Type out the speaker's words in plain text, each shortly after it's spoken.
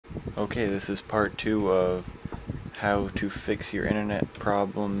Okay, this is part 2 of how to fix your internet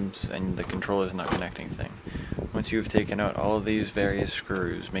problems and the controller's not connecting thing. Once you've taken out all of these various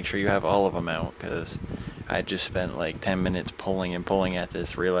screws, make sure you have all of them out, because I just spent like 10 minutes pulling and pulling at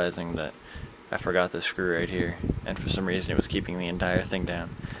this, realizing that I forgot the screw right here, and for some reason it was keeping the entire thing down.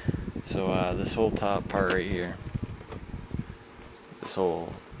 So this whole top part right here, this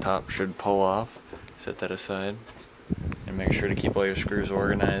whole top should pull off. Set that aside. And make sure to keep all your screws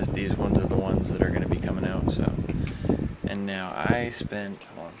organized. These ones are the ones that are going to be coming out. So, and now I spent,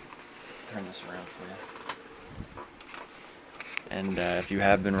 hold on, turn this around for you. And if you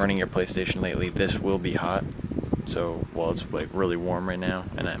have been running your PlayStation lately, this will be hot. So, well, it's like really warm right now,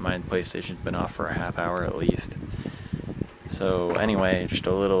 and my PlayStation's been off for a half hour at least. So anyway, just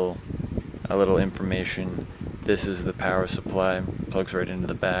a little information. This is the power supply, plugs right into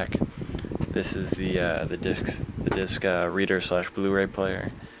the back. This is the disc reader / Blu-ray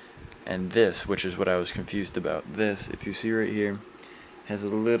player, and this, which is what I was confused about. This, if you see right here, has a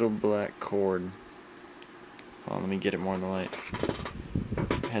little black cord. Hold on, let me get it more in the light.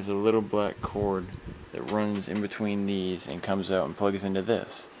 It has a little black cord that runs in between these and comes out and plugs into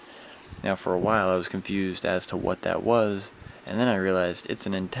this. Now, for a while, I was confused as to what that was, and then I realized it's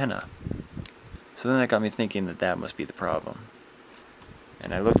an antenna. So then that got me thinking that that must be the problem.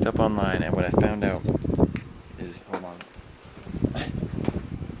 And I looked up online, and what I found out is, hold on, I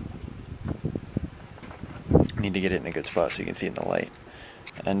need to get it in a good spot so you can see it in the light.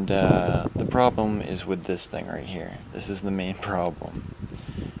 And the problem is with this thing right here. This is the main problem.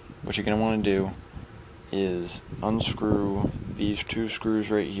 What you're going to want to do is unscrew these two screws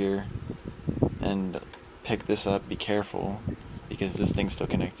right here and pick this up. Be careful, because this thing's still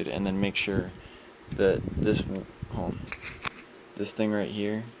connected, and then make sure that this thing right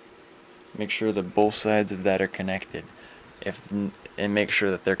here, make sure that both sides of that are connected, and make sure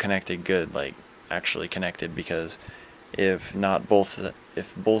that they're connected good, like actually connected, because if both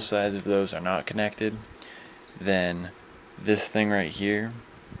sides of those are not connected, then this thing right here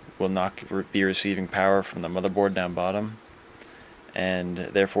will not be receiving power from the motherboard down bottom, and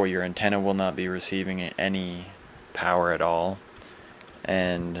therefore your antenna will not be receiving any power at all.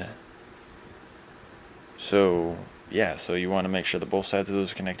 And so yeah, so you want to make sure that both sides of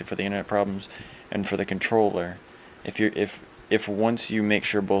those are connected for the internet problems. And for the controller, if once you make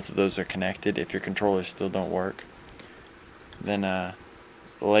sure both of those are connected, if your controllers still don't work, then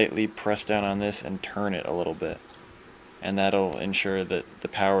lightly press down on this and turn it a little bit, and that'll ensure that the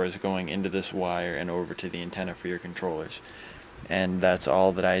power is going into this wire and over to the antenna for your controllers. And that's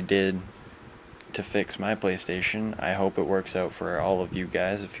all that I did to fix my PlayStation. I hope it works out for all of you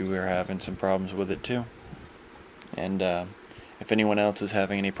guys if you are having some problems with it too. And if anyone else is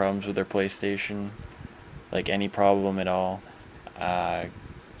having any problems with their PlayStation, like any problem at all,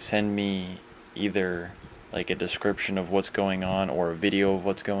 send me either like a description of what's going on or a video of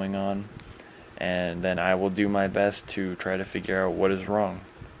what's going on, and then I will do my best to try to figure out what is wrong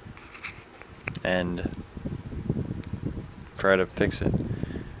and try to fix it.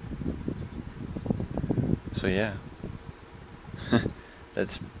 So yeah,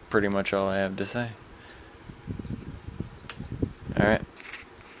 that's pretty much all I have to say. Alright,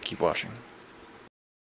 keep watching.